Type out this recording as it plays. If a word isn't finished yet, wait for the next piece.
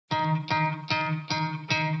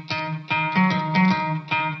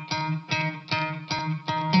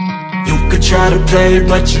try to play,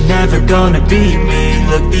 but you're never gonna beat me.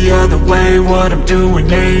 Look the other way, what I'm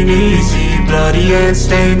doing ain't easy. Bloody hands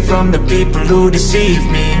stained from the people who deceive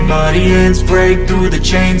me. Muddy hands break through the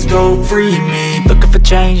chains, go free me. Looking for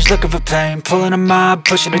change, looking for pain, pulling a mob,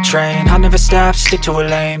 pushing a train. I'll never stop, stick to a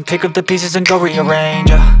lane, pick up the pieces and go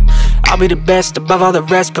rearrange. I'll be the best above all the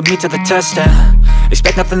rest, put me to the test and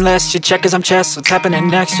expect nothing less. You check as I'm chess, what's happening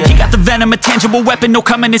next? Yeah. He got the venom, a tangible weapon, no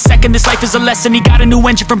coming in second. This life is a lesson, he got a new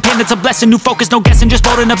engine from pain, that's a blessing. New focus, no guessing, just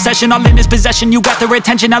bold and obsession, all in his possession. You got their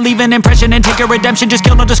attention, I'll leave an impression and take a redemption. Just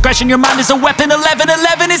kill, no discretion, your mind is a weapon.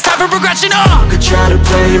 11-11, it's time for progression. You could try to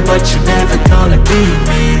play, but you're never gonna beat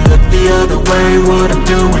me. Look the other way, what I'm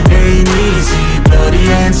doing ain't easy. Bloody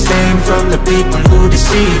hands stained from the people who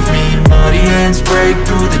deceive me. Muddy hands break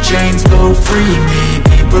through the chains, go free me.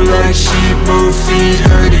 People like sheep move feet,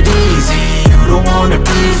 hurt it easy. You don't wanna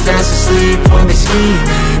be fast asleep when they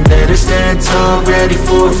scheming. Better stand tall, ready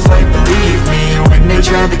for a fight, believe me. When they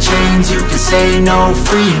try the chains, you can say no,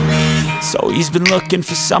 free me. So he's been looking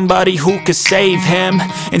for somebody who could save him,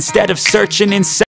 instead of searching inside.